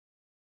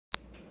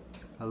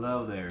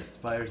Hello there,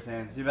 Spider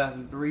Sans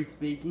 2003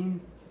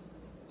 speaking.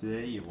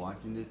 Today you're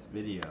watching this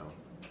video.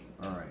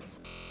 Alright,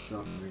 so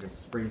I'm gonna make a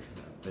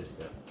Springtrap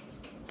video.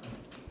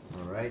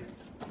 Alright.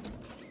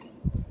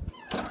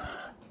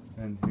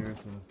 And here's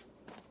a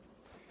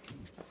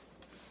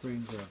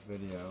Springtrap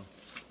video.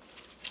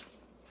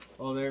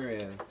 Oh, there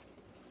it is.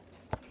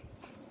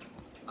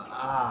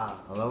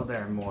 Hello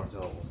there,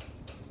 mortals.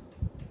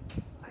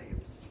 I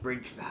am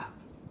Springtrap,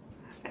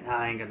 and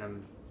I'm gonna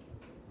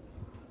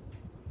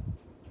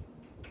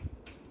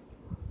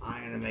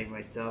make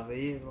myself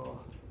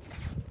evil.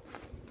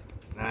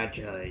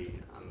 Actually,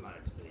 I'm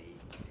actually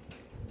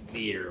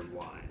leader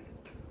one.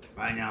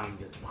 Right now, I'm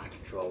just not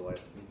control with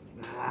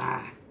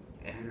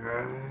and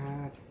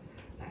I'll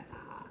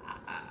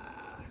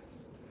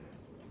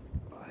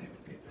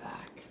be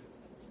back.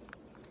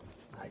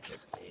 I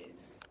just need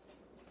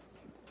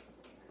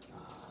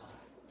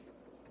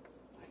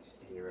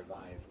to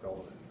revive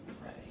Golden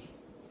Freddy,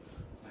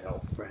 my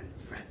old friend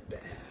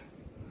Fredbear.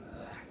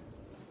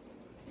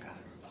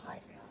 Gotta revive him.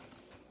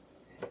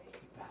 He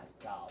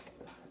passed out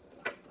last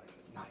night like a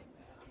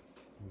nightmare.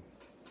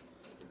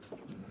 I'll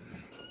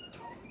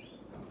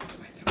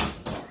make him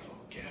tomorrow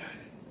again.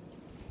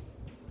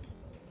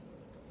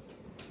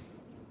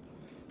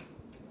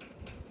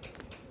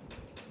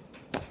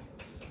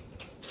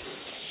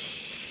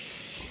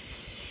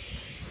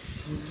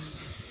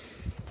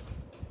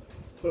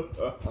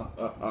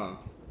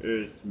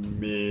 It's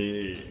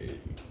me,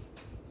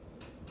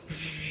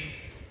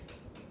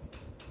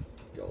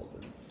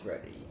 Golden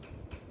Freddy,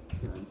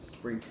 and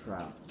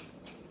Springtrap.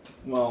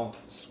 Well,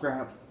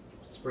 Scrap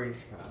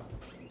Springtrap.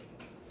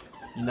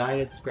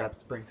 United Scrap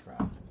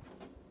Springtrap.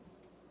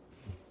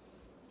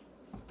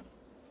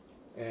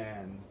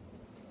 And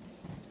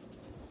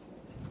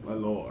my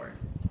lord,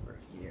 we're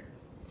here.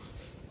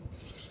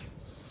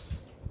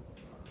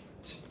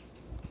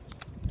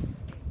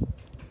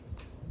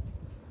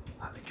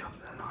 I become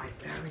the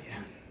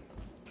Nightmarian.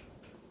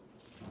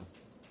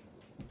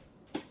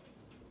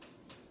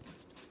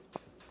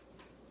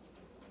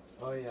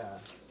 Oh yeah,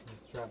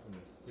 he's trapped in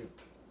the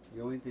soup.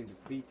 The only thing to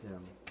beat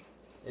him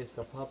is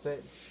the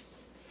puppet.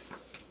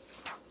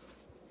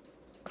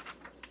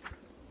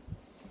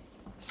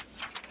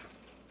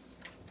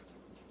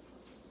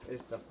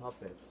 It's the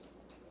puppet.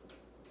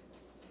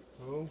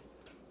 Who?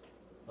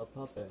 A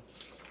puppet.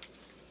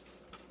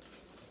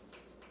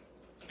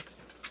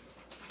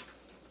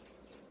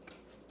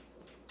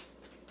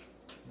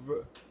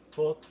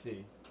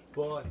 Foxy,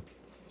 Bonnie,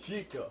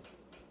 Chica.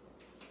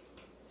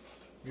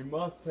 We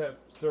must have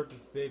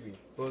Circus Baby,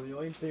 but the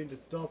only thing to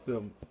stop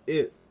them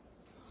is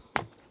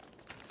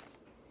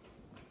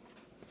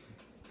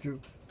in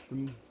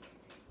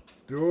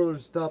order to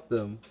stop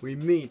them, we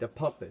meet a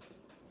puppet.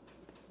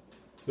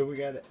 So we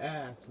gotta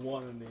ask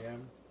one of the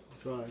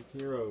Amazonic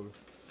heroes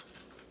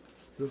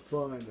to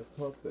find a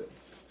puppet.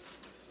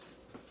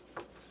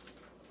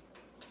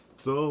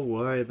 Don't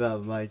worry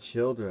about my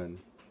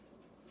children.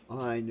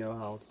 I know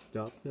how to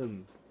stop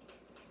them.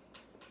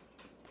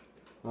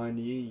 I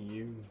need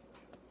you.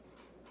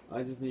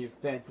 I just need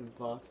Phantom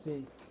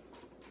Foxy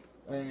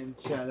and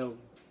Shadow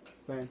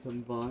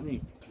Phantom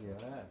Bonnie.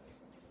 Yes.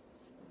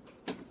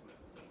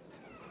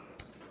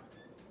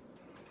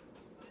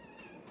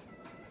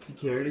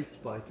 Security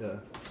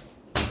Spider.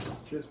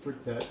 Just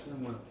protect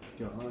them with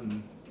a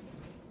gun.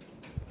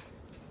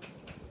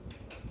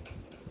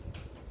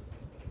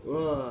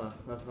 Whoa,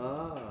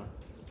 haha.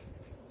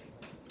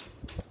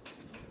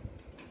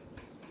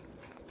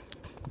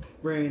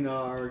 Bring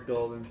our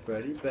Golden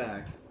Freddy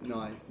back,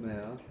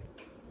 Nightmare.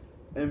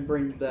 And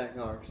bring back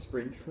our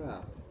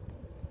Springtrap.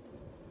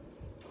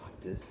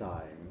 This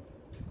time.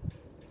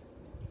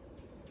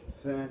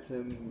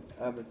 Phantom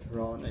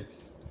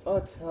Animatronics,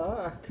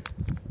 attack!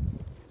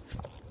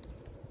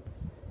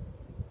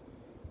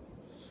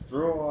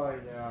 Destroy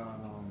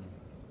them!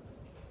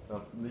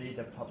 Lead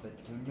the puppet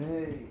to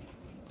me!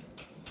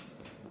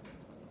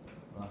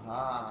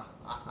 Aha!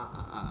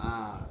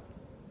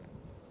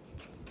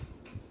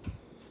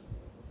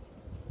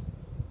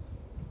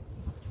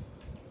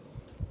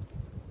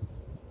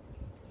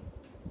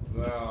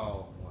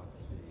 Well,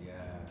 what's the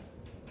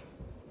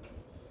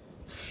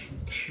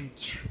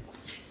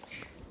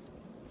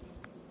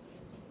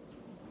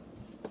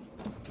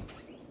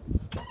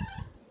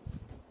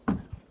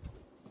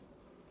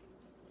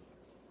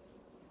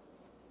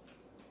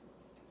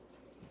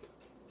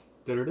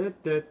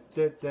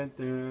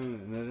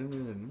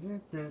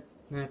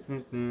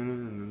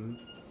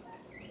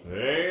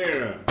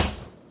Hey,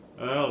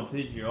 I'll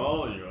teach you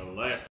all your lessons.